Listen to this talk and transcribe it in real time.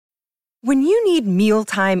When you need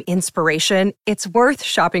mealtime inspiration, it's worth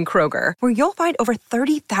shopping Kroger, where you'll find over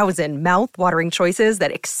 30,000 mouth-watering choices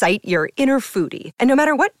that excite your inner foodie. And no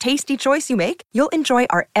matter what tasty choice you make, you'll enjoy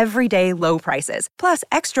our everyday low prices, plus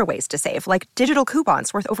extra ways to save, like digital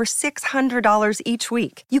coupons worth over $600 each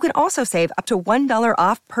week. You can also save up to $1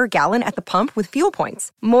 off per gallon at the pump with fuel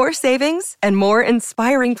points. More savings and more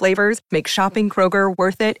inspiring flavors make shopping Kroger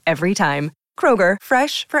worth it every time. Kroger,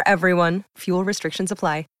 fresh for everyone. Fuel restrictions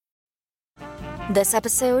apply. This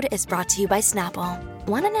episode is brought to you by Snapple.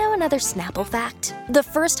 Want to know another Snapple fact? The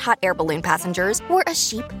first hot air balloon passengers were a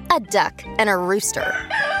sheep, a duck, and a rooster.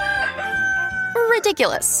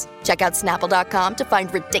 Ridiculous. Check out Snapple.com to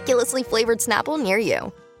find ridiculously flavored Snapple near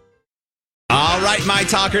you. All right, my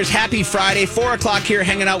talkers, happy Friday, 4 o'clock here,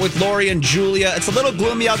 hanging out with Lori and Julia. It's a little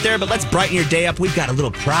gloomy out there, but let's brighten your day up. We've got a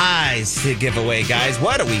little prize to give away, guys.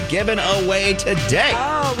 What are we giving away today?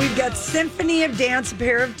 Oh, we've got Symphony of Dance, a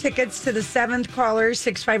pair of tickets to the 7th caller,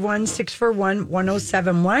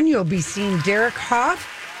 651-641-1071. You'll be seeing Derek Hoff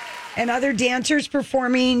and other dancers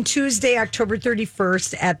performing Tuesday, October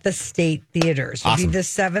 31st at the State Theater. So Awesome. You'll be the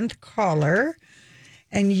 7th caller,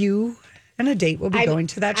 and you and a date will be going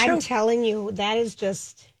to that show. I'm telling you, that is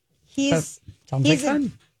just Sounds like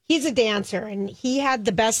fun. He's a dancer, and he had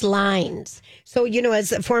the best lines. So,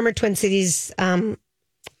 as a former Twin Cities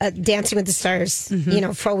Dancing with the Stars,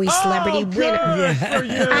 Foley celebrity winner.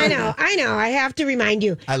 I know. I have to remind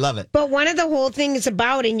you. I love it. But one of the whole things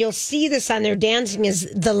about, and you'll see this on their dancing,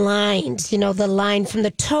 is the lines. The line from the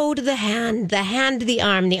toe to the hand to the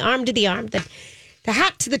arm to the arm, the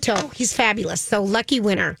hat to the toe. He's fabulous. So lucky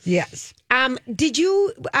winner. Yes. Did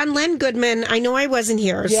you, on Len Goodman, I know I wasn't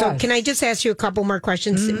here, so Yes. can I just ask you a couple more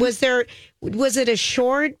questions? Mm-hmm. Was it a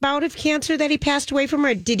short bout of cancer that he passed away from,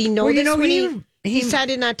 or did he know this when he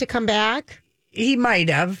decided not to come back? He might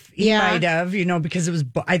have. Because it was,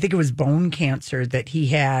 I think it was bone cancer that he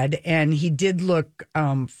had. And he did look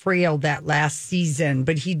frail that last season.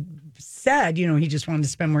 But he said, he just wanted to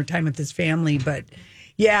spend more time with his family. But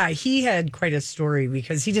yeah, he had quite a story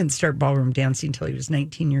because he didn't start ballroom dancing until he was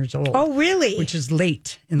 19 years old. Oh, really? Which is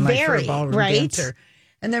late in life for a ballroom dancer.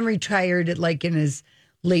 And then retired at in his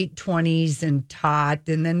late 20s and taught.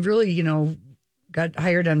 And then really, got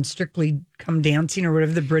hired on Strictly Come Dancing or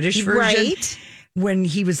whatever, the British version. Right. When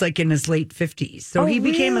he was in his late 50s. So he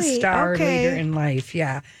became a star later in life.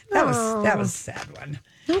 Yeah. That was a sad one.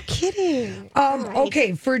 No kidding.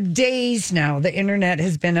 Okay, for days now, the internet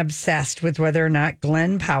has been obsessed with whether or not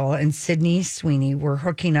Glenn Powell and Sydney Sweeney were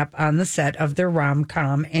hooking up on the set of their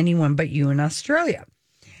rom-com Anyone But You in Australia.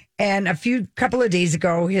 And a couple of days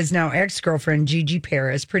ago, his now ex-girlfriend, Gigi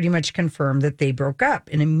Paris, pretty much confirmed that they broke up.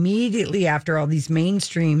 And immediately after, all these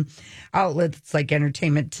mainstream outlets like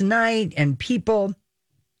Entertainment Tonight and People,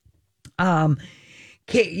 those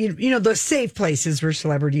safe places where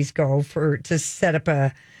celebrities go to set up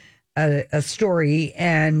a story.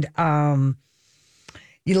 And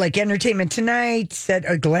Entertainment Tonight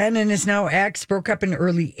said Glenn and his now ex broke up in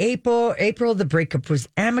early April. The breakup was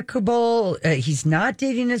amicable. He's not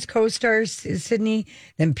dating his co-star Sydney.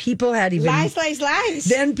 Then People had even lies.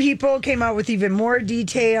 Then People came out with even more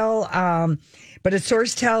detail. But a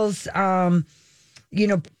source tells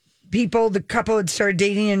People, the couple had started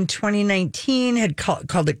dating in 2019, had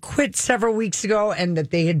called it quits several weeks ago, and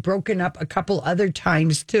that they had broken up a couple other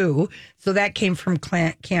times too. So that came from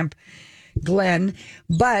Camp Glenn.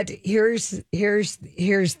 But here's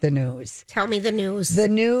the news. Tell me the news. The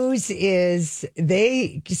news is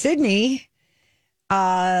Sydney,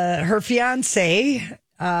 her fiance,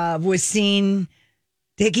 was seen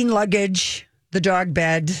taking luggage, the dog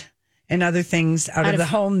bed, and other things out of the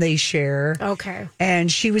home they share. Okay.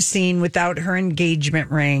 And she was seen without her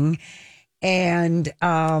engagement ring. And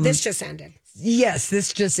this just ended. Yes,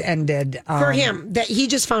 this just ended. For him, that he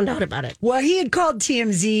just found out about it. Well, he had called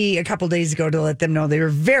TMZ a couple days ago to let them know they were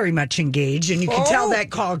very much engaged. And you can tell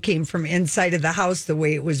that call came from inside of the house the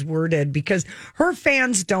way it was worded, because her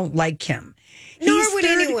fans don't like him. Nor would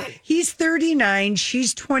anyone. He's 39.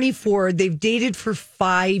 She's 24. They've dated for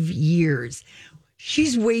 5 years.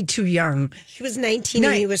 She's way too young. She was 19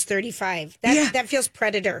 and he was 35. That feels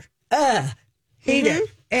predator. Hate it.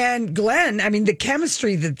 And Glenn, the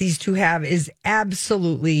chemistry that these two have is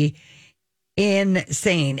absolutely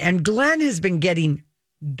insane. And Glenn has been getting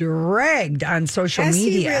dragged on social media. Has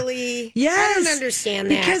he really? Yes. I don't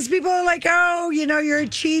understand that. Because people are like, you're a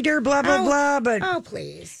cheater, blah, blah, blah. But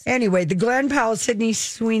please. Anyway, the Glenn Powell, Sydney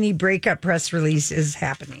Sweeney breakup press release is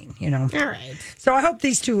happening, All right. So I hope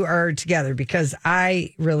these two are together, because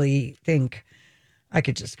I really think I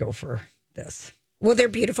could just go for this. Well, they're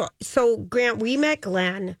beautiful. So, Grant, we met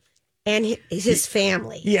Glenn and his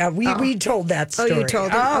family. Yeah, we told that story. Oh, you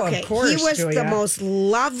told him? Oh, okay. Of course, he was Julia. the most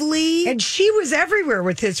lovely. And she was everywhere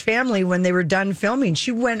with his family when they were done filming.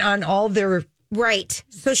 She went on all their... Right.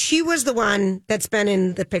 So she was the one that's been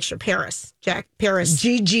in the picture, Paris. Jack Paris.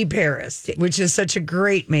 Gigi Paris, which is such a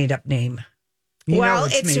great made-up name.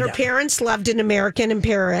 It's her parents loved An American in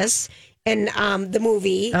Paris and the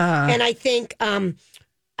movie. And I think...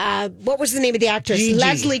 what was the name of the actress? Gigi.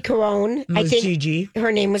 Leslie Caron. I think Gigi.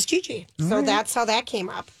 Her name was Gigi. So that's how that came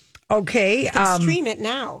up. Okay. Stream it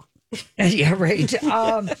now. Yeah, right.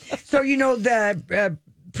 So, the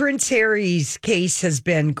Prince Harry's case has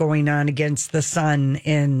been going on against the Sun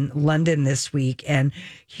in London this week. And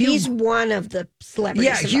he's one of the celebrities.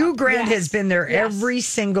 Yeah, Hugh Grant has been there every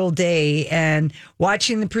single day and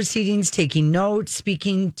watching the proceedings, taking notes,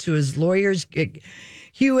 speaking to his lawyers.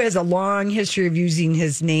 Hugh has a long history of using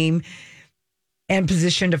his name and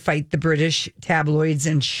position to fight the British tabloids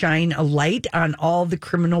and shine a light on all the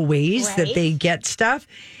criminal ways that they get stuff.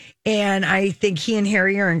 And I think he and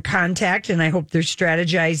Harry are in contact, and I hope they're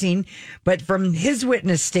strategizing. But from his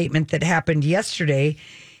witness statement that happened yesterday,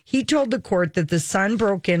 he told the court that the Sun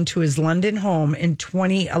broke into his London home in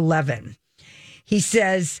 2011. He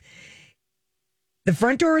says... The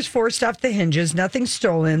front door was forced off the hinges, nothing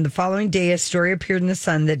stolen. The following day, a story appeared in the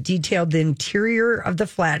Sun that detailed the interior of the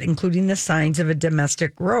flat, including the signs of a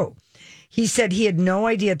domestic row. He said he had no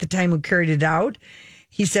idea at the time who carried it out.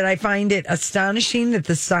 He said, I find it astonishing that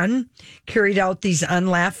the Sun carried out these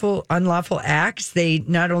unlawful acts. They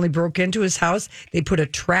not only broke into his house, they put a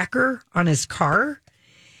tracker on his car.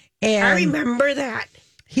 And I remember that.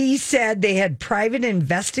 He said they had private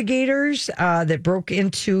investigators that broke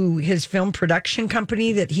into his film production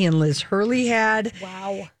company that he and Liz Hurley had.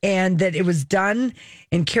 Wow. And that it was done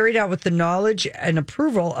and carried out with the knowledge and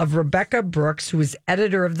approval of Rebecca Brooks, who was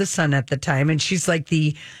editor of The Sun at the time. And she's like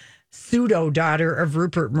the pseudo daughter of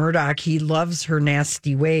Rupert Murdoch. He loves her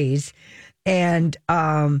nasty ways. And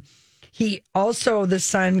he also, The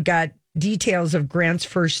Sun got details of Grant's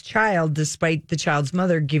first child, despite the child's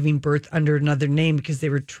mother giving birth under another name because they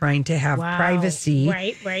were trying to have privacy.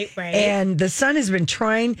 Right. And the Sun has been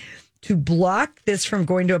trying to block this from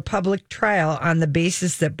going to a public trial on the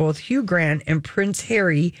basis that both Hugh Grant and Prince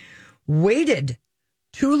Harry waited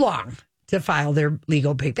too long to file their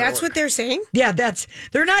legal paperwork. That's what they're saying? Yeah,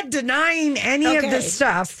 they're not denying any of this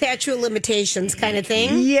stuff. Statute of limitations kind of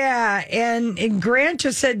thing? Yeah, and Grant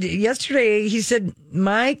just said yesterday, he said,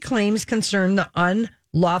 my claims concern the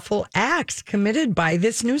unlawful acts committed by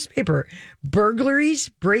this newspaper. Burglaries,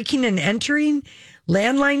 breaking and entering,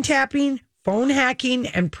 landline tapping, phone hacking,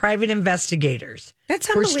 and private investigators. That's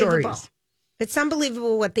unbelievable. It's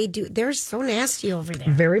unbelievable what they do. They're so nasty over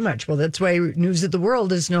there. Very much. Well, that's why News of the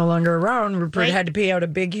World is no longer around. Rupert had to pay out a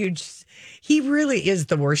big, huge... He really is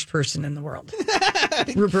the worst person in the world.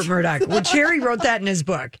 Rupert Murdoch. Well, Cherry wrote that in his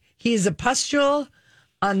book. He is a pustule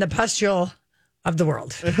on the pustule of the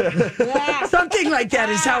world. Something like that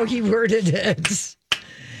is how he worded it.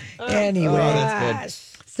 Anyway.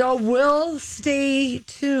 That's good. So we'll stay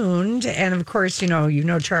tuned. And of course, you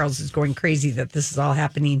know Charles is going crazy that this is all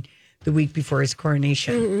happening the week before his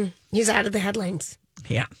coronation. Mm-mm. He's out of the headlines.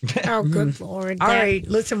 Yeah. Oh, good Lord. All right.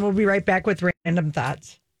 Listen, we'll be right back with Random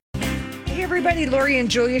Thoughts. Hey, everybody. Lori and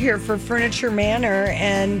Julia here for Furniture Manor.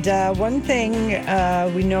 And one thing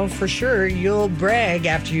we know for sure, you'll brag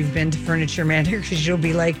after you've been to Furniture Manor because you'll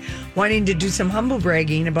be like wanting to do some humble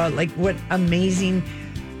bragging about like what amazing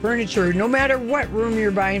furniture, no matter what room you're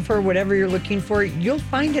buying for, whatever you're looking for, you'll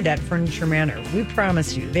find it at Furniture Manor. We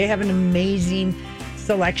promise you. They have an amazing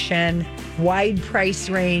selection, wide price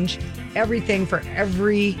range, everything for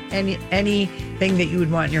anything that you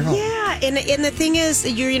would want in your home. Yeah, and the thing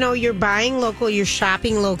is, you're buying local, you're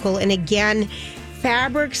shopping local, and again,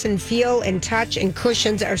 fabrics and feel and touch and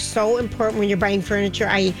cushions are so important when you're buying furniture.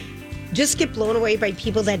 I just get blown away by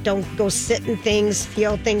people that don't go sit in things,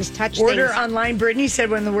 feel things, touch things. Order online. Brittany said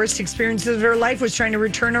one of the worst experiences of her life was trying to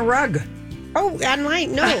return a rug. Oh,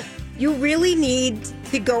 online? No. You really need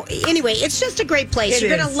to go. Anyway, it's just a great place. You're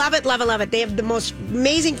going to love it, love it, love it. They have the most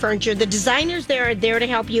amazing furniture. The designers there are there to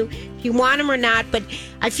help you if you want them or not. But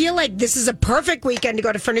I feel like this is a perfect weekend to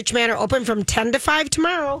go to Furniture Manor, open from 10 to 5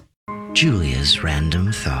 tomorrow. Julia's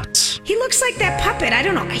Random Thoughts. He looks like that puppet. I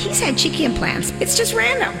don't know. He's had cheeky implants. It's just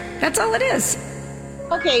random. That's all it is.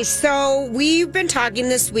 Okay, so we've been talking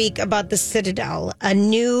this week about The Citadel, a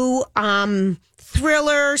new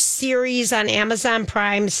thriller series on Amazon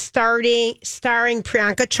Prime starring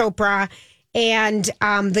Priyanka Chopra and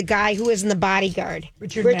the guy who is in The Bodyguard.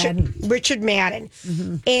 Richard Madden.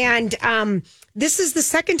 Mm-hmm. And this is the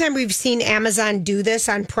second time we've seen Amazon do this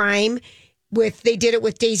on Prime. they did it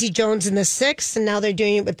with Daisy Jones and the Six, and now they're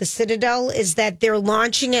doing it with the Citadel, is that they're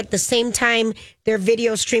launching at the same time their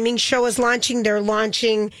video streaming show is launching. They're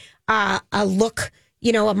launching a look,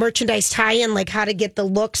 a merchandise tie-in, like how to get the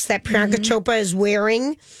looks that Priyanka Chopra is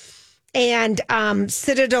wearing. And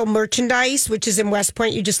Citadel merchandise, which is in West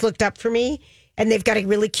Point, you just looked up for me, and they've got a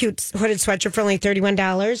really cute hooded sweatshirt for only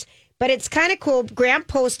 $31. But it's kind of cool. Grant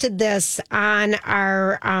posted this on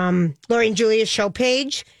our Lori and Julia show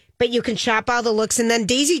page. But you can shop all the looks. And then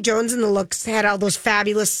Daisy Jones and the looks had all those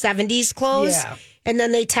fabulous 70s clothes. Yeah. And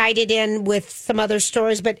then they tied it in with some other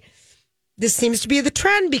stores. But this seems to be the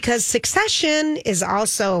trend because Succession is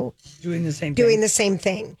also doing the same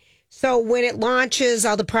thing. So when it launches,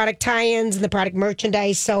 all the product tie-ins and the product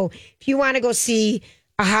merchandise. So if you want to go see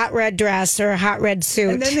a hot red dress or a hot red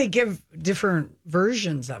suit. And then they give different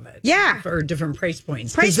versions of it. Yeah. Or different price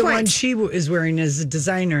points. Because the one she is wearing is a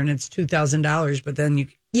designer and it's $2,000. But then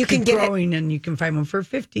you can get growing and you can find one for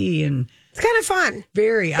 $50 and it's kind of fun.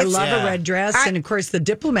 I love a red dress. And of course, the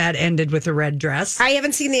Diplomat ended with a red dress. I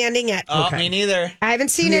haven't seen the ending yet. Oh, me neither. I haven't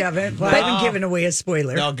seen it. I haven't given away a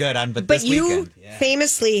spoiler. No, good. But this you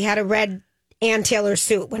famously had a red Ann Taylor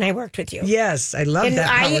suit when I worked with you. Yes, I love that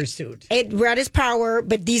power suit. Red is power,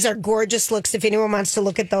 but these are gorgeous looks if anyone wants to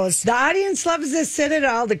look at those. The audience loves this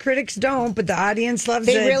Citadel. The critics don't, but the audience loves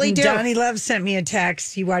it. They really do. Donnie Love sent me a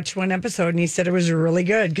text. He watched one episode and he said it was really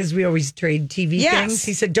good because we always trade TV things.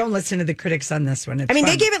 He said, don't listen to the critics on this one. It's fun.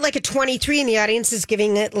 They gave it like a 23 and the audience is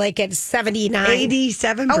giving it like a 79.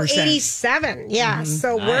 87%. Oh, 87. Yeah. Mm-hmm.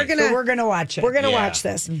 So we're going to watch it. We're going to watch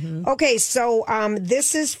this. Mm-hmm. Okay. So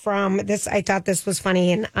this is from this. I thought this was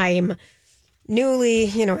funny. And I'm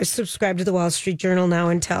newly, I subscribe to the Wall Street Journal now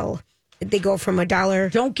until they go from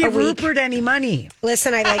 $1. Don't give Rupert any money.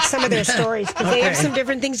 Listen, I like some of their stories because they have some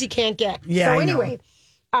different things you can't get. Yeah, so anyway,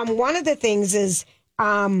 one of the things is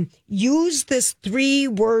use this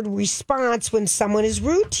 3-word response when someone is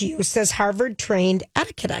rude to you, says Harvard-trained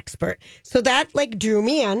etiquette expert. So that drew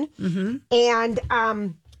me in. Mm-hmm.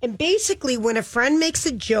 And basically, when a friend makes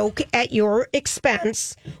a joke at your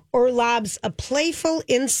expense or lobs a playful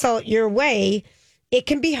insult your way, it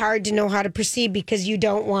can be hard to know how to proceed because you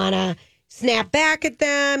don't want to snap back at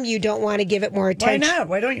them. You don't want to give it more attention. Why not?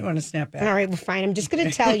 Why don't you want to snap back? All right, well, fine. I'm just going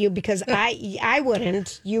to tell you because I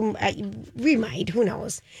wouldn't. We might. Who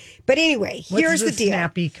knows? But anyway, here's the deal.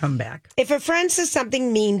 Snappy comeback. If a friend says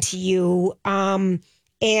something mean to you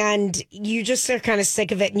and you just are kind of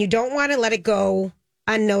sick of it and you don't want to let it go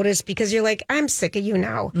unnoticed because you're like, I'm sick of you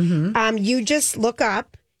now. Mm-hmm. You just look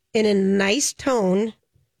up in a nice tone,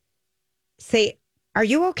 say, are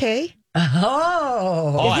you okay?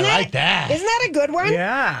 I like that. Isn't that a good one?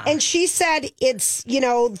 Yeah. And she said it's,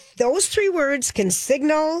 those 3 words can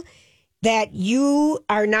signal that you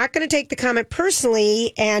are not going to take the comment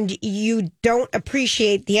personally and you don't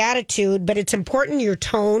appreciate the attitude, but it's important your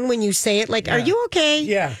tone when you say it, like, are you okay?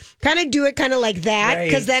 Yeah. Kind of do it kind of like that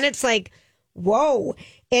because then it's like, whoa.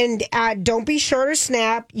 And don't be short or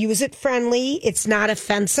snap. Use it friendly. It's not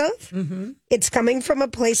offensive. Mm-hmm. It's coming from a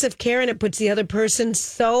place of care and it puts the other person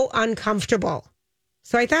so uncomfortable.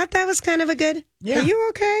 So I thought that was kind of a good, are you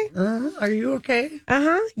okay? Are you okay?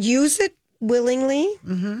 Use it willingly,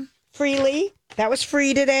 freely. That was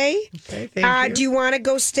free today. Okay, thank you. Do you want to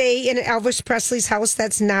go stay in Elvis Presley's house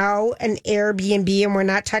that's now an Airbnb? And we're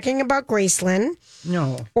not talking about Graceland.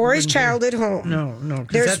 No. Or his childhood home. No,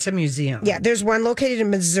 because that's a museum. Yeah, there's one located in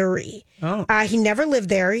Missouri. Oh. He never lived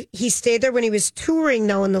there. He stayed there when he was touring,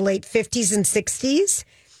 though, in the late 50s and 60s.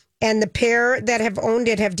 And the pair that have owned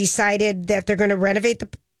it have decided that they're going to renovate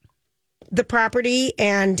the property.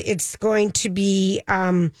 And it's going to be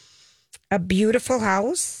a beautiful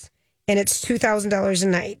house. And it's $2,000 a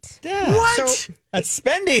night. Yeah. What? So, that's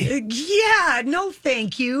spendy. Yeah, no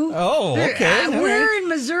thank you. Oh, okay. Where in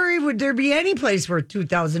Missouri would there be any place worth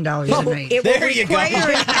 $2,000 a night? It will There you go.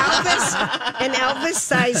 require an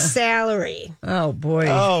Elvis-sized salary. Oh, boy.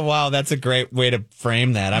 Oh, wow. That's a great way to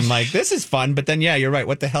frame that. I'm like, this is fun. But then, you're right.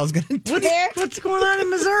 What the hell's going to do? What's going on in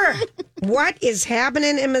Missouri? What is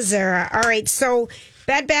happening in Missouri? All right, so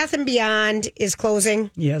Bed Bath & Beyond is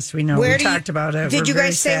closing. Yes, we know. We talked about it. Did you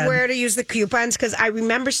guys say where to use the coupons? Because I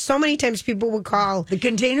remember so many times people would call. The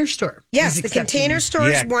Container Store. Yes, the Container Store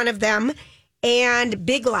is one of them. And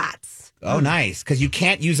Big Lots. Oh, nice. Because you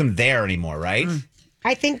can't use them there anymore, right?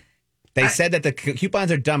 I think. They said that the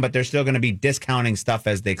coupons are done, but they're still going to be discounting stuff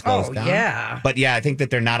as they close down. Yeah. But I think that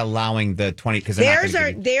they're not allowing the 20 because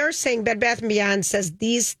they're saying Bed Bath & Beyond says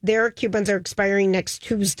their coupons are expiring next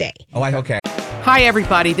Tuesday. Oh, okay. Hi,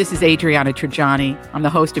 everybody. This is Adriana Trajani. I'm the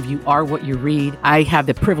host of You Are What You Read. I have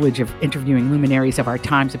the privilege of interviewing luminaries of our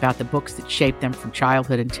times about the books that shaped them from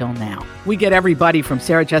childhood until now. We get everybody from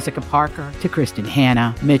Sarah Jessica Parker to Kristen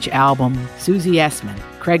Hanna, Mitch Albom, Susie Essman,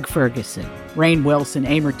 Craig Ferguson, Rainn Wilson,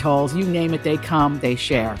 Amor Tolls, you name it, they come, they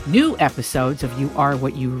share. New episodes of You Are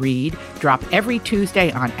What You Read drop every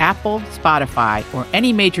Tuesday on Apple, Spotify, or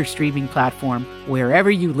any major streaming platform wherever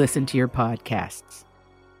you listen to your podcasts.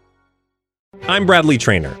 I'm Bradley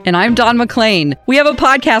Trainer. And I'm Don McClain. We have a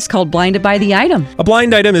podcast called Blinded by the Item. A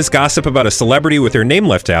blind item is gossip about a celebrity with their name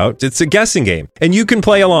left out. It's a guessing game, and you can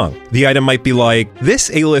play along. The item might be like,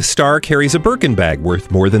 this A-list star carries a Birkin bag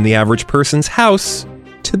worth more than the average person's house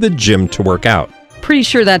to the gym to work out. Pretty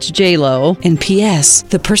sure that's J-Lo. And P.S.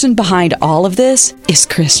 the person behind all of this is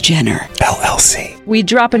Kris Jenner, LLC. We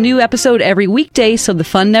drop a new episode every weekday so the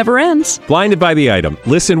fun never ends. Blinded by the Item.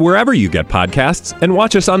 Listen wherever you get podcasts and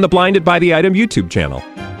watch us on the Blinded by the Item YouTube channel.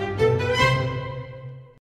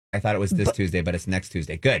 I thought it was this Tuesday, but it's next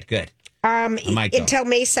Tuesday. Good. Until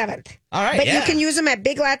May 7th. All right, But you can use them at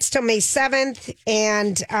Big Lots till May 7th,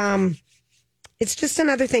 and it's just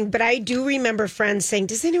another thing. But I do remember friends saying,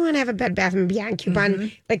 does anyone have a Bed Bath & Beyond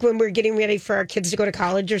coupon? Like when we're getting ready for our kids to go to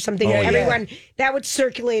college or something. Everyone, that would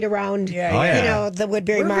circulate around, the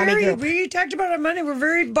Woodbury Mommy group. We talked about it on Monday. We're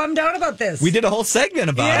very bummed out about this. We did a whole segment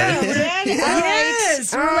about it.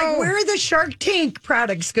 Yes. We're like, where are the Shark Tank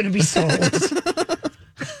products going to be sold?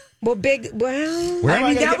 Where am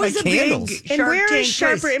I that was a candles? big. And where is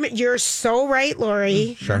Sharper Image? You're so right,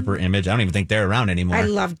 Lori. Sharper Image. I don't even think they're around anymore. I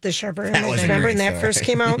loved the Sharper Image. Was Remember when story. that first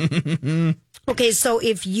came out? Okay, so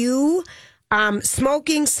if you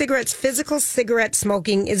smoking cigarettes, physical cigarette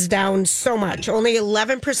smoking is down so much. Only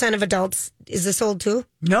 11% of adults. Is this old too?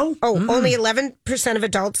 No. Only 11% of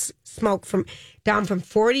adults smoke down from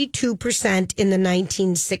 42% in the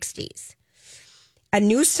 1960s. A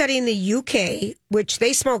new study in the UK, which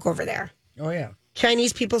they smoke over there. Oh, yeah.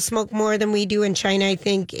 Chinese people smoke more than we do in China, I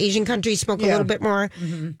think. Asian countries smoke a little bit more.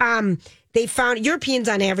 Mm-hmm. They found Europeans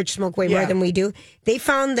on average smoke way more than we do. They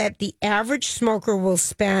found that the average smoker will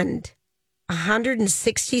spend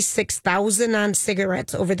 $166,000 on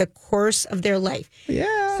cigarettes over the course of their life.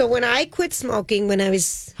 Yeah. So when I quit smoking when I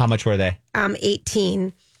was... How much were they?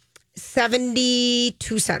 18.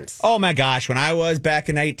 72 cents. Oh my gosh. When I was back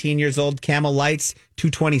in 18 years old, Camel Lights,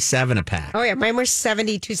 $2.27 a pack. Oh yeah, mine were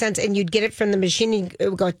 72 cents, and you'd get it from the machine, and it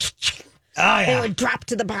would go... It would drop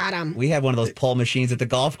to the bottom. We had one of those pull machines at the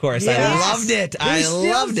golf course. Yes. I loved it. There's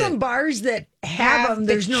still some bars that have them.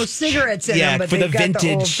 There's no cigarettes in them, but for they've the got vintage.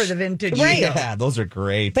 the old for the vintage. Right. Yeah, those are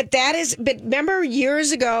great. But remember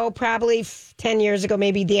years ago, probably 10 years ago,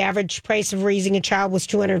 maybe the average price of raising a child was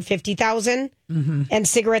 $250,000, and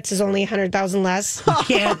cigarettes is only $100,000 less.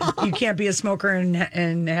 You can't be a smoker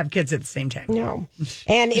and have kids at the same time. No.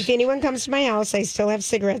 And if anyone comes to my house, I still have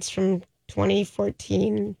cigarettes from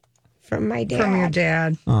 2014. From my dad. From your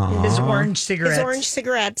dad. Aww. His orange cigarettes. His orange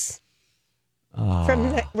cigarettes. Aww. From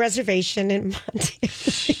the reservation in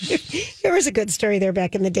Montana. There was a good story there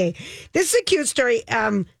back in the day. This is a cute story.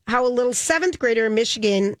 How a little 7th grader in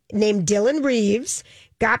Michigan named Dylan Reeves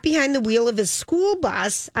got behind the wheel of his school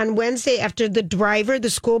bus on Wednesday after the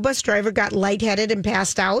school bus driver got lightheaded and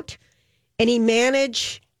passed out. And he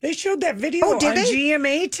managed... They showed that video on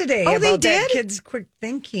GMA today about that kid's quick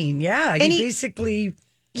thinking. Yeah, he basically...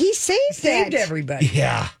 He saved everybody.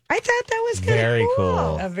 Yeah. I thought that was kind of very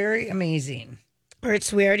cool. Very amazing. All right,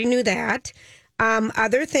 so we already knew that.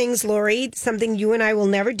 Other things, Lori, something you and I will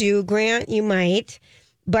never do. Grant, you might.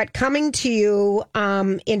 But coming to you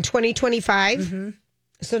in 2025,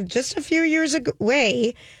 so just a few years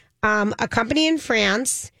away, a company in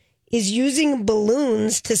France is using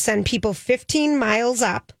balloons to send people 15 miles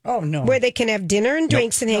up. Oh, no. Where they can have dinner and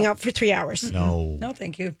drinks and hang out for 3 hours. No. No,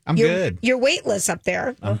 thank you. I'm good. You're weightless up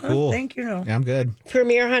there. I'm cool. Thank you. No. Yeah, I'm good. For a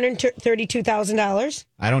mere $132,000.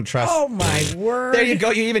 I don't trust. Oh, my word. There you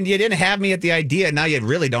go. You didn't have me at the idea. Now you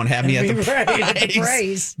really don't have me at the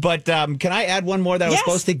price. But can I add one more that I was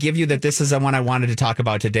supposed to give you that this is the one I wanted to talk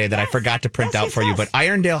about today that I forgot to print out for you. But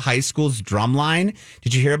Irondale High School's Drumline,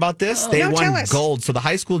 did you hear about this? They won gold. So the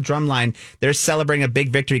high school Drumline, they're celebrating a big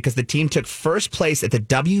victory because the team took first place at the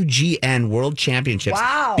WGN World Championships,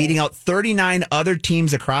 beating out 39 other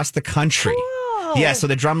teams across the country. Yeah, so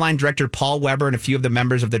the Drumline director, Paul Weber, and a few of the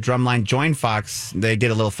members of the Drumline joined Fox. They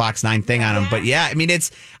did a little Fox 9 thing on them. But yeah, I mean,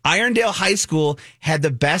 it's Irondale High School had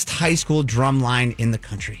the best high school Drumline in the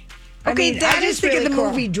country. I just think of the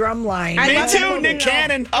movie Drumline. Me too, Nick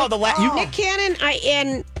Cannon. Nick Cannon,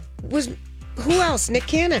 Who else? Nick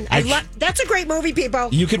Cannon. That's a great movie, people.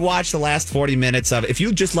 You could watch the last 40 minutes of it. If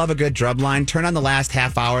you just love a good drumline, turn on the last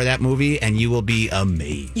half hour of that movie and you will be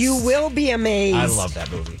amazed. You will be amazed. I love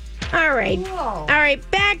that movie. All right. Whoa. All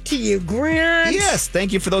right, back to you, Grant. Yes,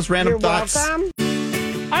 thank you for those random thoughts. Welcome.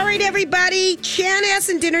 All right, everybody.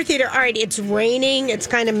 Chanhassen Dinner Theater. All right, it's raining. It's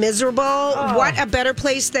kind of miserable. Oh. What a better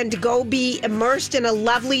place than to go be immersed in a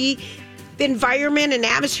lovely environment and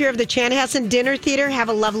atmosphere of the Chanhassen Dinner Theater. Have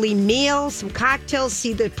a lovely meal, some cocktails,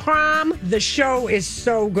 see the prom. The show is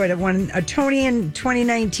so good. It won a Tony in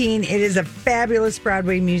 2019. It is a fabulous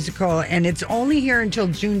Broadway musical, and it's only here until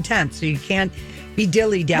June 10th, so you can't be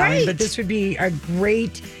dilly-dallying. Right. But this would be a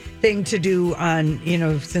great thing to do on,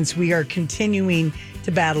 since we are continuing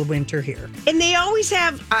to battle winter here. And they always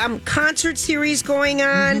have concert series going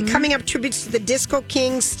on, coming up tributes to the Disco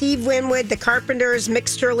Kings, Steve Winwood, the Carpenters, Mick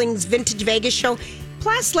Sterling's Vintage Vegas show.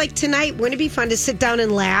 Plus, like tonight, wouldn't it be fun to sit down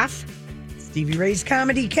and laugh? Stevie Ray's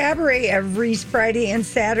Comedy Cabaret every Friday and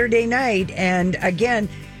Saturday night. And again,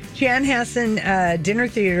 Chanhassen Dinner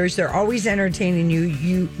Theaters, they're always entertaining you.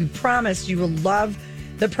 You promise you will love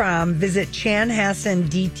the prom. Visit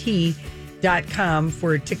chanhassendt.com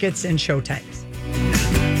for tickets and showtimes.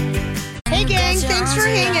 Hey, gang, thanks for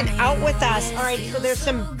hanging out with us. All right, so there's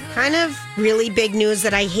some kind of really big news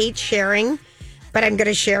that I hate sharing, but I'm going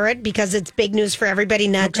to share it because it's big news for everybody,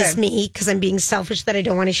 not just me, because I'm being selfish that I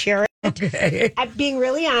don't want to share it. Okay. I'm being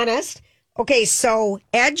really honest. Okay, so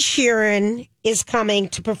Ed Sheeran is coming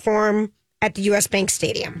to perform at the U.S. Bank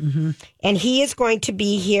Stadium, and he is going to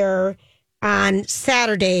be here on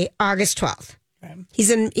Saturday, August 12th. He's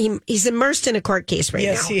immersed in a court case right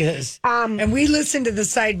now. Yes, he is. And we listened to the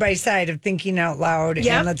side-by-side of Thinking Out Loud,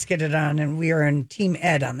 and Let's Get It On, and we are in Team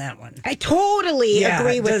Ed on that one. I totally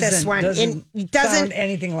agree with this one. It doesn't sound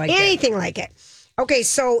anything like it. Okay,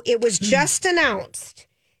 so it was just announced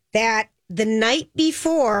that the night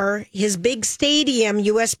before his big stadium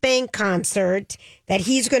U.S. Bank concert, that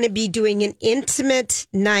he's going to be doing an intimate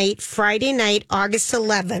night, Friday night, August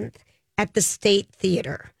 11th, at the State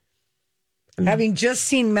Theater. Having just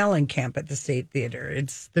seen Mellencamp at the State Theater,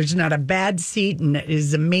 there's not a bad seat, and it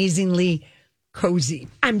is amazingly cozy.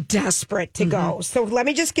 I'm desperate to go. So let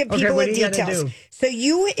me just give people the details. So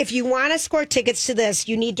if you want to score tickets to this,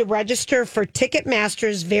 you need to register for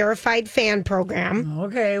Ticketmaster's verified fan program.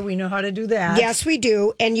 Okay, we know how to do that. Yes, we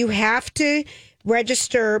do. And you have to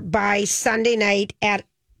register by Sunday night at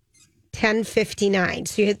 10:59.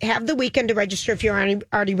 So you have the weekend to register if you're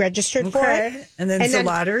already registered for it. And then it's a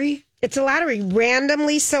lottery? It's a lottery.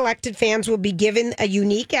 Randomly selected fans will be given a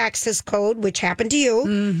unique access code, which happened to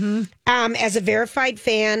you, as a verified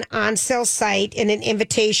fan on sale site, and an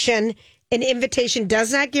invitation. An invitation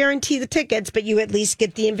does not guarantee the tickets, but you at least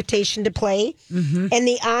get the invitation to play. And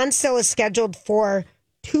the on sale is scheduled for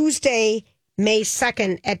Tuesday, May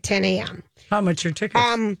 2nd at 10 a.m. How much are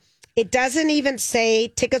tickets? It doesn't even say.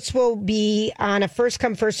 Tickets will be on a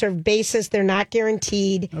first-come, first-served basis. They're not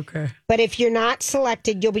guaranteed. Okay. But if you're not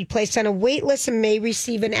selected, you'll be placed on a wait list and may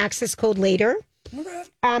receive an access code later. Okay.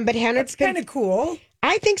 But that's kind of cool.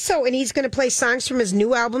 I think so. And he's going to play songs from his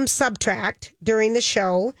new album, Subtract, during the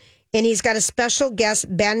show. And he's got a special guest,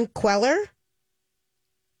 Ben Queller.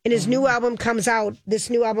 And his new album comes out. This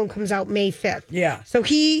new album comes out May 5th. Yeah. So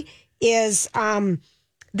he is...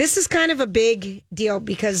 this is kind of a big deal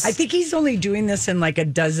because... I think he's only doing this in like a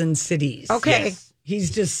dozen cities. Okay. Yes. He's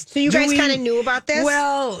just... So you guys kind of knew about this?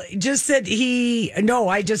 Well, just that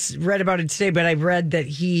I just read about it today, but I read that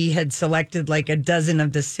he had selected like a dozen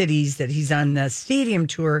of the cities that he's on the stadium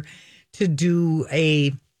tour to do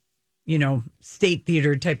a, State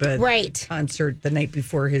Theater type of concert the night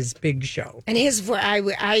before his big show. And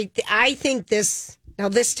I think this... Now,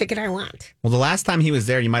 this ticket I want. Well, the last time he was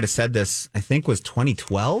there, you might have said this, I think was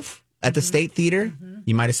 2012 at the State Theater.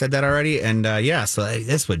 You might have said that already. And so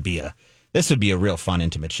this would be a real fun,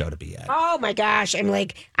 intimate show to be at. Oh, my gosh. I'm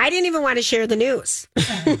like, I didn't even want to share the news.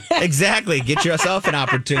 Exactly. Get yourself an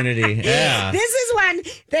opportunity. Yeah. This is one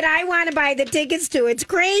that I want to buy the tickets to. It's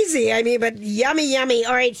crazy. I mean, but yummy, yummy.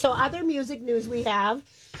 All right. So other music news we have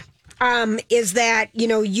is that,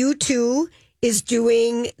 U2 is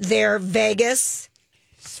doing their Vegas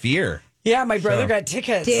Sphere. Yeah, my brother got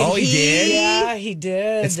tickets. He did? Yeah, he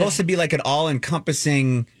did. It's supposed to be like an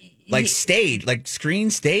all-encompassing, stage, like screen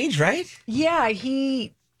stage, right? Yeah,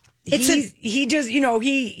 he doesn't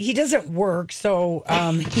work, so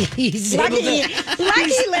he's lucky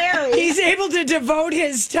Larry. He's able to devote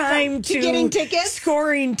his time to getting tickets,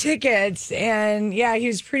 scoring tickets, and yeah, he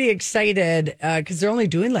was pretty excited because they're only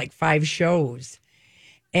doing like 5 shows,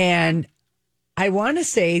 and I want to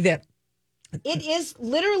say that It is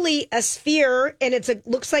literally a sphere, and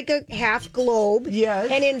looks like a half globe. Yes.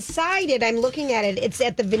 And inside it, I'm looking at it. It's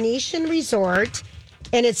at the Venetian Resort,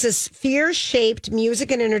 and it's a sphere-shaped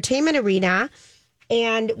music and entertainment arena.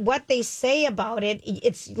 And what they say about it,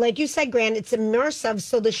 it's like you said, Grant, it's immersive.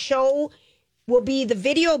 So the show the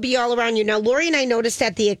video will be all around you. Now, Lori and I noticed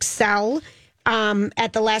at the Excel,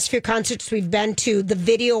 at the last few concerts we've been to, the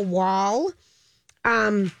video wall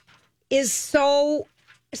is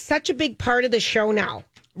such a big part of the show now.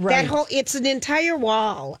 Right. It's an entire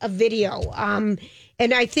wall of video.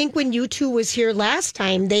 And I think when U2 was here last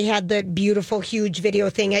time, they had the beautiful, huge video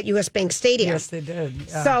thing at US Bank Stadium. Yes, they did.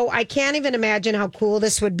 Yeah. So I can't even imagine how cool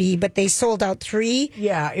this would be, but they sold out 3.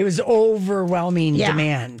 Yeah, it was overwhelming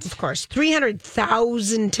demand. Of course,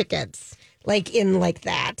 300,000 tickets, like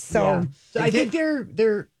that. So I think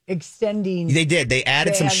they're extending. They did. They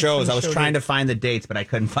added some shows. I was trying to find the dates, but I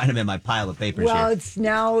couldn't find them in my pile of papers. Well,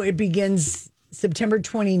 here. it begins September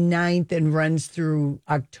 29th and runs through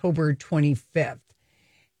October 25th.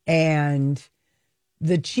 And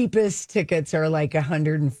the cheapest tickets are like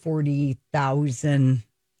 $140,000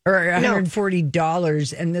 or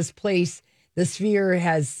 $140. And this place, the Sphere,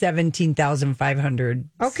 has 17,500.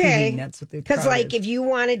 Okay. Seating. That's what they. Because if you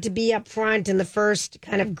wanted to be up front in the first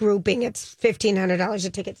kind of grouping, it's $1,500 a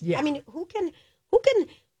ticket. Yeah. I mean, who can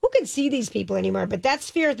see these people anymore? But that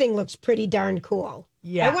Sphere thing looks pretty darn cool.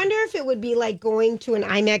 Yeah. I wonder if it would be like going to an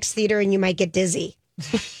IMAX theater and you might get dizzy.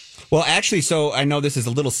 Well, actually, so I know this is a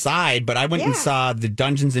little side, but I went and saw the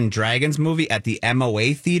Dungeons and Dragons movie at the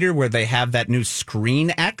MOA theater where they have that new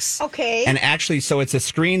Screen X. Okay. And actually, so it's a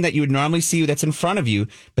screen that you would normally see that's in front of you,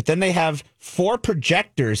 but then they have 4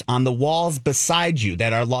 projectors on the walls beside you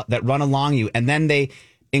that run along you, and then they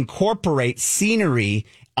incorporate scenery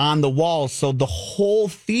on the walls, so the whole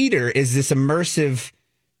theater is this immersive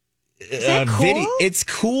video. It's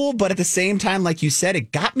cool, but at the same time, like you said,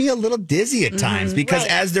 it got me a little dizzy at times because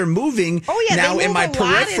as they're moving now in my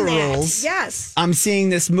peripherals, I'm seeing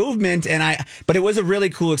this movement, but it was a really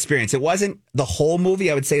cool experience. It wasn't the whole movie.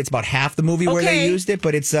 I would say it's about half the movie where they used it,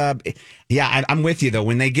 but it's I'm with you though.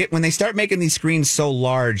 When they start making these screens so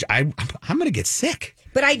large, I'm going to get sick.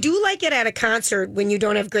 But I do like it at a concert when you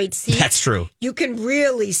don't have great seats. That's true. You can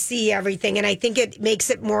really see everything, and I think it makes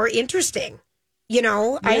it more interesting. You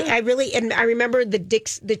know, I really, and I remember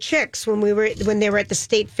the Chicks when they were at the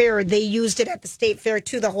State Fair, they used it at the State Fair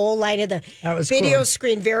too, the whole line of the video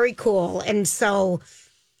screen. Very cool. And so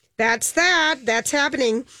that's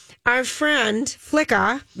happening. Our friend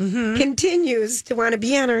Flicka continues to want to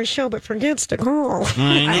be on our show, but forgets to call.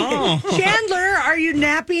 I know. Chandler, are you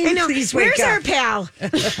napping? I know. Please wake Where's up. our pal?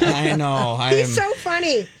 I know. He's so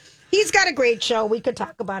funny. He's got a great show. We could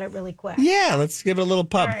talk about it really quick. Yeah, let's give it a little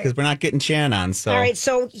pub because we're not getting Chan on. So. All right.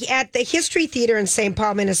 So at the History Theater in St.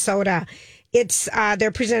 Paul, Minnesota,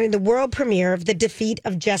 they're presenting the world premiere of The Defeat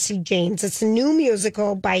of Jesse James. It's a new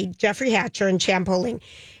musical by Jeffrey Hatcher and Chan Poling.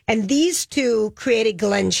 And these two created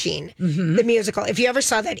Glen Sheen, the musical. If you ever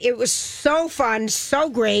saw that, it was so fun, so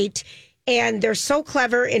great. And they're so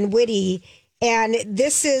clever and witty. And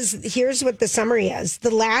here's what the summary is.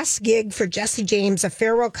 The last gig for Jesse James, a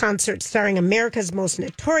farewell concert starring America's most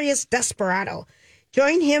notorious desperado.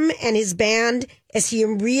 Join him and his band as he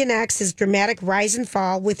reenacts his dramatic rise and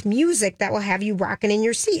fall with music that will have you rocking in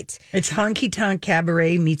your seats. It's Honky Tonk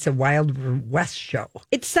Cabaret meets a Wild West show.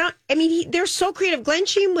 They're so creative. Glen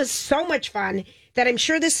Sheen was so much fun that I'm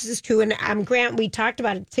sure this is true. And Grant, we talked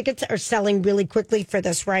about it. Tickets are selling really quickly for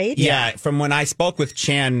this, right? Yeah. From when I spoke with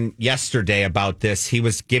Chan yesterday about this, he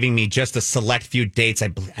was giving me just a select few dates.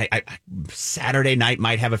 I Saturday night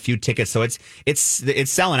might have a few tickets, so it's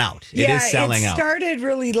selling out. It is selling out. It started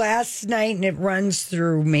really last night and it runs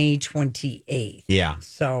through May 28th. Yeah.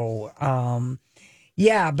 So,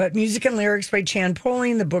 but music and lyrics by Chan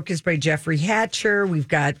Poling. The book is by Jeffrey Hatcher. We've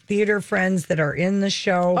got theater friends that are in the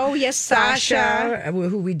show. Oh, yes, Sasha.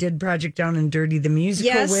 Who we did Project Down and Dirty the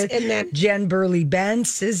musical with. And then Jen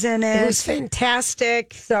Burley-Bentz is in it. It was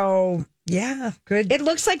fantastic. So, yeah, good. It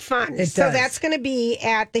looks like fun. So that's going to be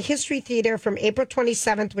at the History Theater from April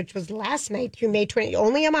 27th, which was last night, through May 20th.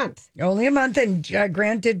 Only a month. And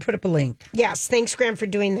Grant did put up a link. Yes, thanks, Grant, for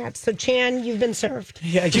doing that. So, Chan, you've been served.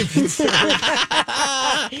 Yeah, you've been served.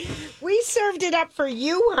 We served it up for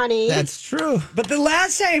you, honey. That's true. But the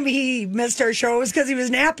last time he missed our show was because he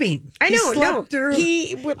was napping. I know. Through.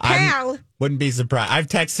 Wouldn't be surprised. I've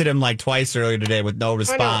texted him like twice earlier today with no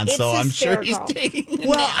response, so I'm sure he's taking.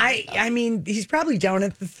 Well, I mean, he's probably down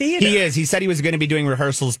at the theater. He is. He said he was going to be doing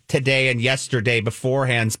rehearsals today and yesterday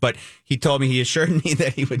beforehand, but he told me, he assured me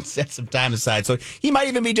that he would set some time aside. So he might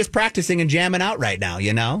even be just practicing and jamming out right now,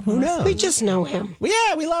 you know? Who knows? We just know him.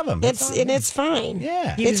 Yeah, we love him. It's fine.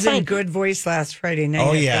 Yeah. He was in Good Voice last Friday night.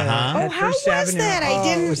 Oh, yeah, Oh, how was that? I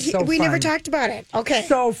didn't. It was so we fun. never talked about it. Okay.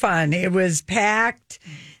 So fun. It was packed.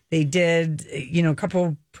 They did, a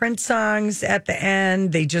couple Prince songs at the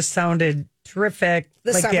end. They just sounded terrific,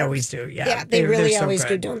 they always do. Yeah, they really so always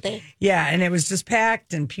good. do, don't they? Yeah, and it was just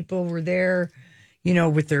packed, and people were there,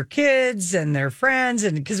 with their kids and their friends,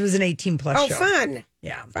 and because it was an 18+ show. Oh, fun.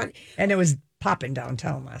 Yeah, fun. And it was popping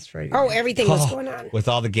downtown last Friday. Oh, everything was going on. With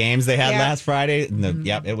all the games they had last Friday.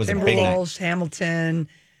 Yep, it was a big night. Timberwolves, Hamilton.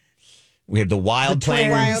 We had the Wild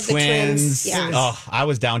playing Twins. Twins. Yes. Oh, I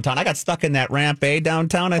was downtown. I got stuck in that ramp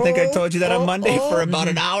downtown. I think I told you that on Monday for about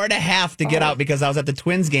an hour and a half to get out because I was at the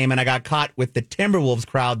Twins game and I got caught with the Timberwolves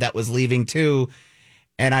crowd that was leaving too.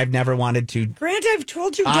 And I've never wanted to. Grant, I've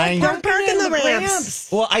told you, don't park in the ramps. ramps.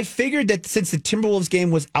 Well, I figured that since the Timberwolves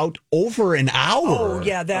game was out over an hour. Oh,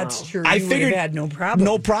 yeah, that's true. I You would figured have had no problem.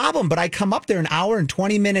 No problem. But I come up there an hour and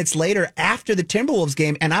 20 minutes later after the Timberwolves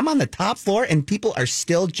game, and I'm on the top floor, and people are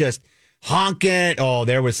still just honking. Oh,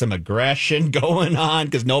 there was some aggression going on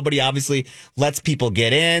because nobody obviously lets people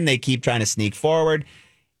get in. They keep trying to sneak forward.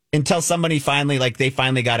 Until somebody finally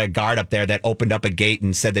got a guard up there that opened up a gate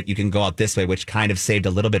and said that you can go out this way, which kind of saved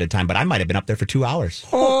a little bit of time. But I might have been up there for 2 hours.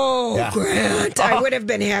 Oh, Yeah. Grant. I would have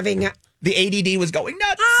been having... The ADD was going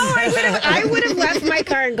nuts. Oh, I would have left my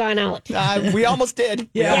car and gone out. We almost did.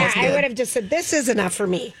 I would have just said, this is enough for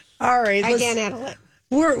me. All right. I can't handle it.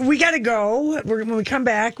 We got to go. When we come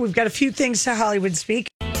back, we've got a few things to Hollywood Speak.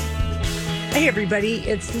 Hey, everybody.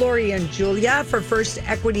 It's Lori and Julia for First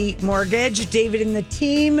Equity Mortgage. David and the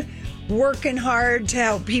team working hard to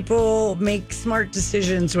help people make smart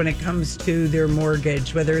decisions when it comes to their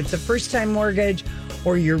mortgage, whether it's a first-time mortgage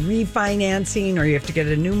or you're refinancing or you have to get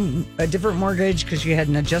a different mortgage because you had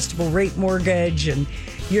an adjustable rate mortgage and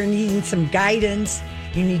you're needing some guidance.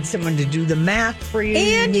 You need someone to do the math for you.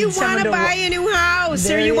 And you want to buy a new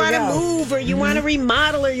house, or you want to move, or you want to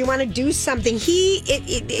remodel, or you want to do something.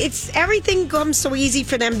 It's everything comes so easy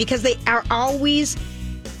for them because they are always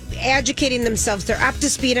educating themselves. They're up to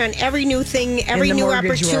speed on every new thing, every new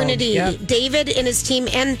opportunity. Yep. David and his team,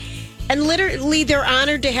 and literally, they're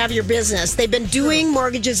honored to have your business. They've been doing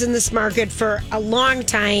mortgages in this market for a long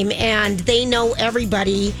time, and they know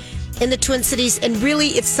everybody in the Twin Cities. And really,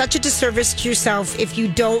 it's such a disservice to yourself if you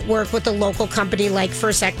don't work with a local company like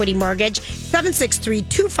First Equity Mortgage.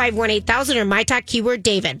 763-251-8000 or my talk keyword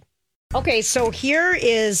David. Okay, so here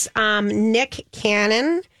is Nick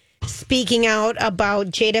Cannon speaking out about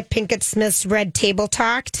Jada Pinkett Smith's Red Table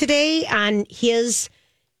Talk today on his.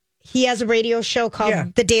 He has a radio show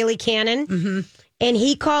called The Daily Cannon, and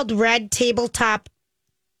he called Red Table Talk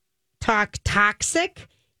toxic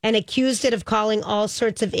and accused it of calling all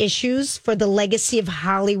sorts of issues for the legacy of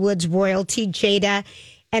Hollywood's royalty, Jada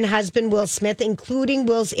and husband Will Smith, including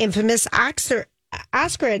Will's infamous Oscar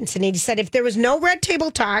incident. He said if there was no Red Table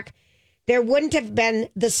Talk, there wouldn't have been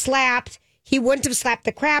the slapped. He wouldn't have slapped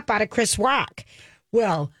the crap out of Chris Rock.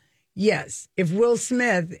 Well, yes. If Will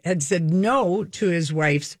Smith had said no to his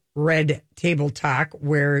wife's Red Table Talk,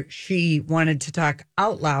 where she wanted to talk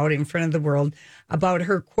out loud in front of the world about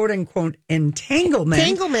her quote unquote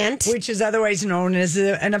entanglement, which is otherwise known as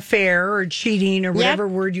an affair or cheating or whatever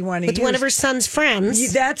word you want to use. With one of her son's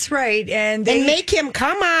friends. That's right. And make him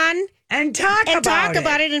come on and talk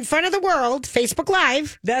about it in front of the world, Facebook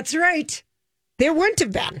Live. That's right. There wouldn't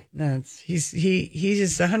have been. He's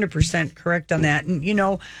 100% correct on that.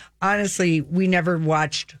 And, honestly, we never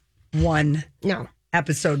watched one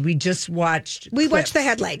episode. We just watched We watched the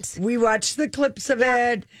headlines. We watched the clips of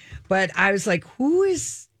it. But I was like, who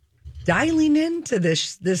is dialing into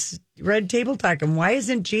this Red Table Talk? And why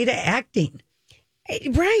isn't Jada acting?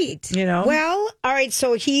 Right. Well, all right.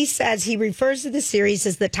 So he says he refers to the series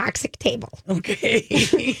as the Toxic Table.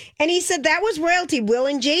 Okay. And he said that was royalty, Will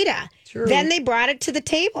and Jada. True. Then they brought it to the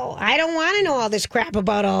table. I don't want to know all this crap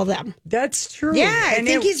about all of them. That's true. Yeah, I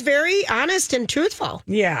think he's very honest and truthful.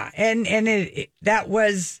 Yeah, and that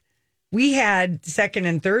was, we had second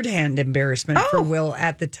and third hand embarrassment for Will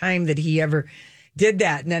at the time that he ever did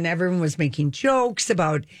that. And then everyone was making jokes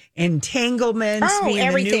about entanglements. Oh,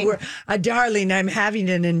 everything. Darling, I'm having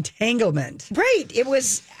an entanglement. Right. It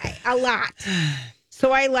was a lot.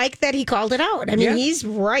 So I like that he called it out. I mean, he's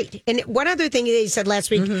right. And one other thing that he said last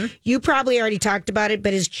week, you probably already talked about it,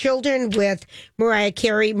 but his children with Mariah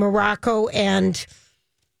Carey, Morocco, and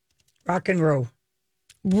Rock and roll.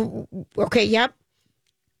 Okay, yep.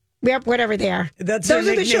 Yep, whatever they are. Those are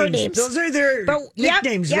the short names. Those are their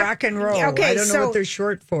nicknames, rock and roll. Okay, I don't know what they're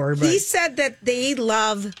short for. But he said that they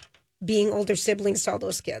love being older siblings to all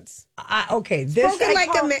those kids. Okay,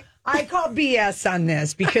 I call BS on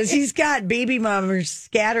this because he's got baby mamas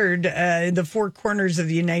scattered in the four corners of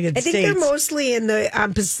the United States. I think they're mostly in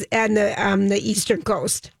the Eastern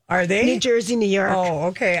Coast. Are they? New Jersey, New York. Oh,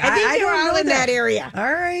 okay. I think they're all in that area.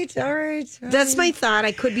 All right. That's my thought.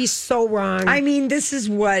 I could be so wrong. I mean, this is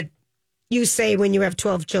what you say when you have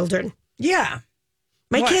 12 children. Yeah.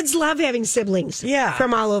 My kids love having siblings. Yeah.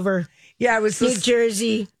 From all over. Yeah, I was New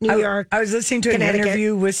Jersey, New York. I was listening to an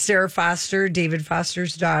interview with Sarah Foster, David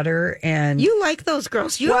Foster's daughter, and you like those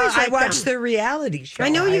girls. I watched the reality show. I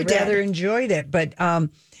know you did. I rather enjoyed it, but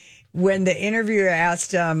when the interviewer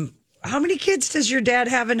asked, "How many kids does your dad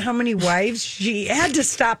have, and how many wives?" she had to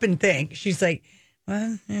stop and think. She's like,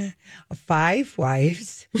 "Well, 5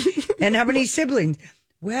 wives, and how many siblings?"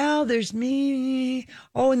 Well, there's me.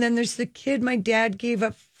 Oh, and then there's the kid my dad gave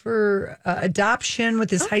up for adoption with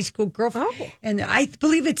his high school girlfriend. Oh. And I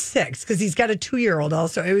believe it's 6 because he's got a 2-year-old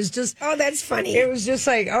also. It was just... Oh, that's funny. It was just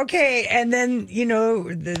like, okay. And then,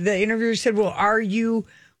 the interviewer said, well, are you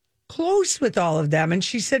close with all of them? And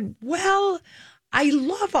she said, well, I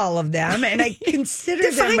love all of them and I consider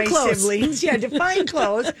them my siblings. Yeah, define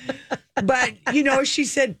close. But, she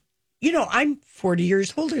said, I'm 40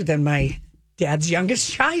 years older than my dad's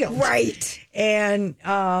youngest child. Right. And,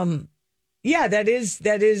 yeah, that is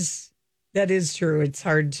true. It's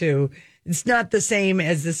hard it's not the same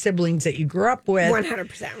as the siblings that you grew up with.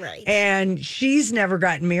 100% right. And she's never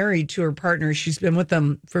gotten married to her partner. She's been with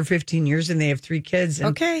them for 15 years and they have 3 kids. And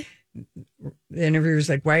okay. The interviewer's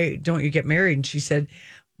like, why don't you get married? And she said,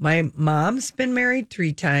 my mom's been married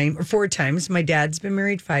 4 times. My dad's been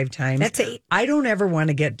married 5 times. That's 8. I don't ever want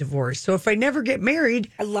to get divorced. So if I never get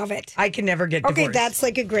married, I love it. I can never get divorced. Okay, that's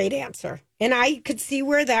like a great answer. And I could see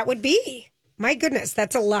where that would be. My goodness,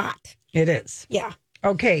 that's a lot. It is. Yeah.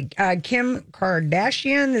 Okay, Kim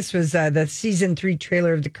Kardashian. This was the season 3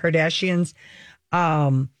 trailer of the Kardashians.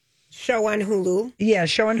 Show on Hulu. Yeah,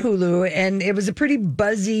 show on Hulu. And it was a pretty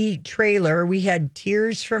buzzy trailer. We had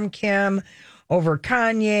tears from Kim over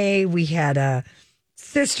Kanye. We had a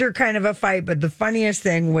sister kind of a fight. But the funniest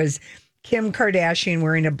thing was Kim Kardashian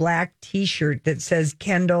wearing a black T-shirt that says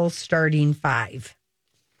Kendall starting 5.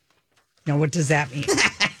 Now, what does that mean?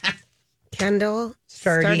 Kendall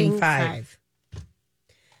starting 5.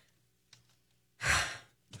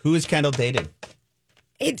 Who is Kendall dating?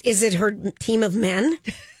 Is it her team of men?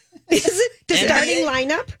 Is it the starting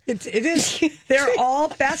lineup? It is. They're all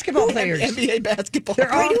basketball players. NBA basketball.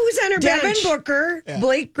 They're all, who's on her Devin bench? Booker,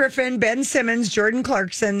 Blake Griffin, Ben Simmons, Jordan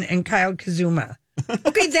Clarkson, and Kyle Kuzma.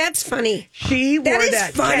 Okay, that's funny. She wore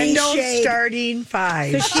that funny Kendall shade. starting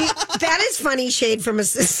 5. That is funny shade from a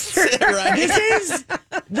sister. Right.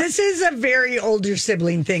 This is a very older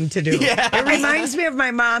sibling thing to do. Yeah. It reminds me of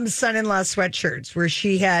my mom's son-in-law sweatshirts where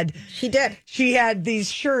she had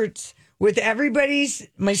these shirts with everybody's.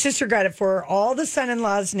 My sister got it for her, all the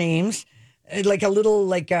son-in-law's names, like a little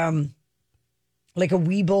like a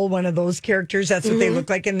Weeble, one of those characters. That's what they look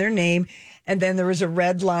like in their name. And then there was a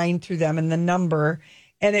red line through them and the number.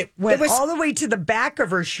 And it went all the way to the back of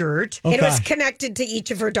her shirt. Okay. It was connected to each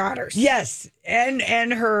of her daughters. Yes.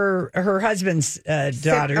 And her husband's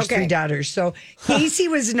daughters, 3 daughters. So Casey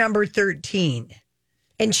was number 13.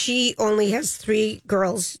 And she only has 3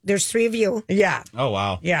 girls. There's 3 of you. Yeah. Oh,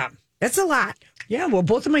 wow. Yeah. That's a lot. Yeah. Well,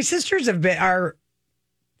 both of my sisters are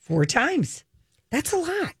 4 times. That's a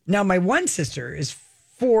lot. Now, my one sister is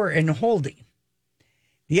 4 and holding.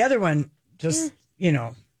 The other one just,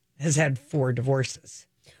 has had 4 divorces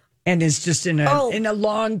and is just in a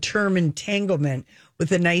long-term entanglement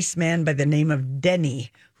with a nice man by the name of Denny,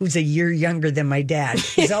 who's a year younger than my dad.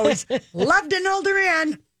 He's always loved an older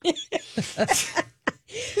man.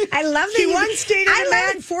 I love that. She once dated a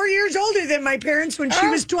man 4 years older than my parents when she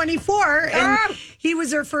was 24, and he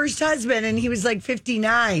was her first husband, and he was like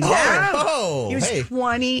 59. He was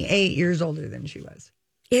 28 years older than she was.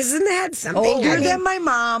 Isn't that something? Older than my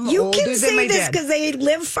mom. You can say this because they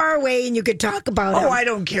live far away, and you could talk about it. Oh, I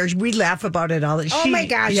don't care. We laugh about it all. Oh my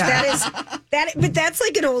gosh, but that's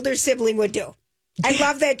like an older sibling would do. I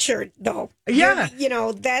love that shirt, though. Yeah,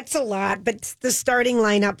 that's a lot. But the starting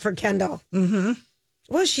lineup for Kendall. Mm-hmm.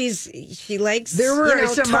 Well, she likes there were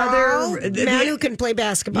some tall other men who can play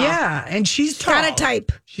basketball. Yeah, and she's tall. Got a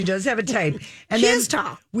type. She does have a type. And she is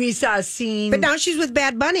tall. We saw a scene, but now she's with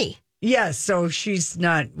Bad Bunny. Yes, so she's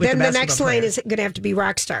not with then the next line is going to have to be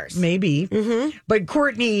rock stars. Maybe. Mm-hmm. But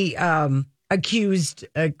Courtney accused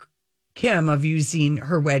Kim of using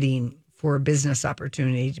her wedding for a business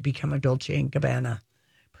opportunity to become a Dolce & Gabbana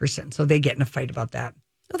person. So they get in a fight about that.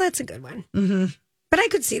 Well, that's a good one. Mm-hmm. But I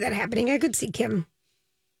could see that happening. I could see Kim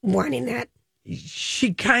wanting that.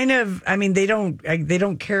 She kind of, I mean, they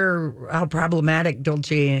don't care how problematic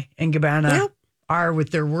Dolce & Gabbana are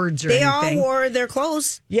with their words or anything. They all wore their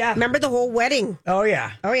clothes. Yeah. Remember the whole wedding? Oh,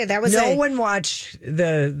 yeah. Oh, yeah. That was No one watched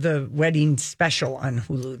the wedding special on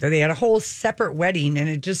Hulu. They had a whole separate wedding, and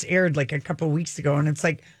it just aired like a couple of weeks ago. And it's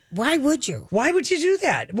like, why would you? Why would you do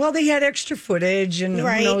that? Well, they had extra footage and who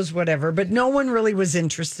knows whatever, but no one really was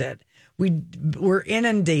interested. We were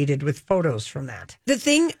inundated with photos from that. The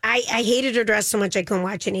thing, I hated her dress so much I couldn't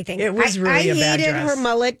watch anything. It was really a bad dress. I hated her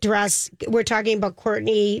mullet dress. We're talking about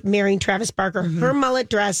Courtney marrying Travis Barker. Mm-hmm. Her mullet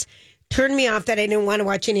dress turned me off that I didn't want to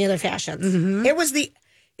watch any other fashions. Mm-hmm. It was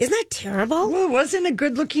isn't that terrible? Well, it wasn't a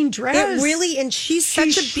good looking dress. It really, and she's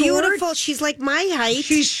such a beautiful, she's like my height.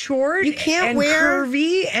 She's short you can't and wear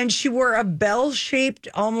curvy, and she wore a bell-shaped,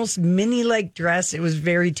 almost mini-like dress. It was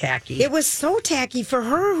very tacky. It was so tacky for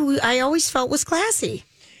her, who I always felt was classy.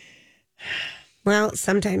 Well,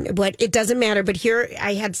 sometimes, but it doesn't matter. But here,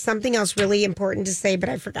 I had something else really important to say, but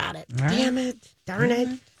I forgot it. Right. Damn it. Darn it.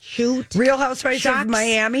 Shoot. Real Housewives of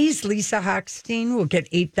Miami's Lisa Hochstein will get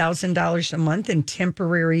 $8,000 a month in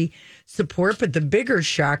temporary support, but the bigger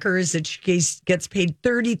shocker is that she gets paid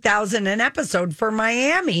 $30,000 an episode for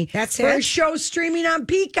Miami. That's for it? a show streaming on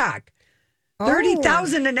Peacock.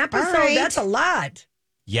 $30,000 an episode. Right. That's a lot.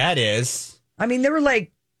 Yeah, it is. I mean, they were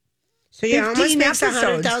like, so you almost makes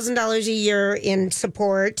episodes. $100,000 a year in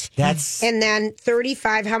support. And then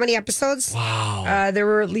 35. How many episodes? Wow. There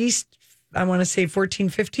were at least, I want to say 14,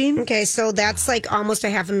 15. Okay, so that's like almost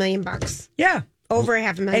 $500,000. Yeah. Over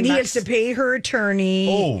 $500,000. And he has to pay her attorney.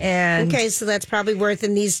 Oh. And okay, so that's probably worth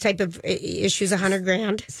in these type of issues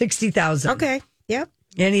 $100,000. $60,000. Okay. Yep.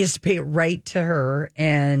 And he has to pay it right to her,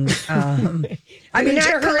 and I mean to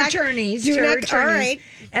her attorneys. All right.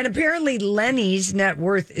 And apparently, Lenny's net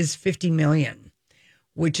worth is $50 million,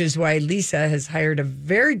 which is why Lisa has hired a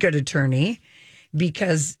very good attorney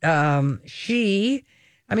because they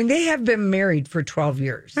have been married for 12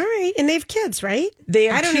 years. All right, and they have kids, right? They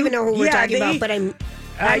have I don't even know who we're talking about, but I'm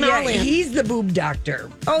all in. He's the boob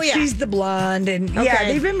doctor. Oh, yeah. She's the blonde. And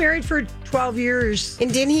they've been married for 12 years.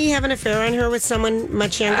 And didn't he have an affair on her with someone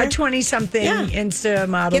much younger? A 20-something Insta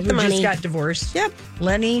model who just got divorced. Yep.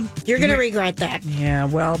 Lenny. You're going to regret that. Yeah,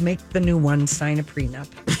 well, make the new one sign a prenup.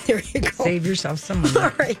 There you go. Save yourself some money.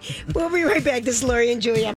 All right. We'll be right back. This is Lori and Julia.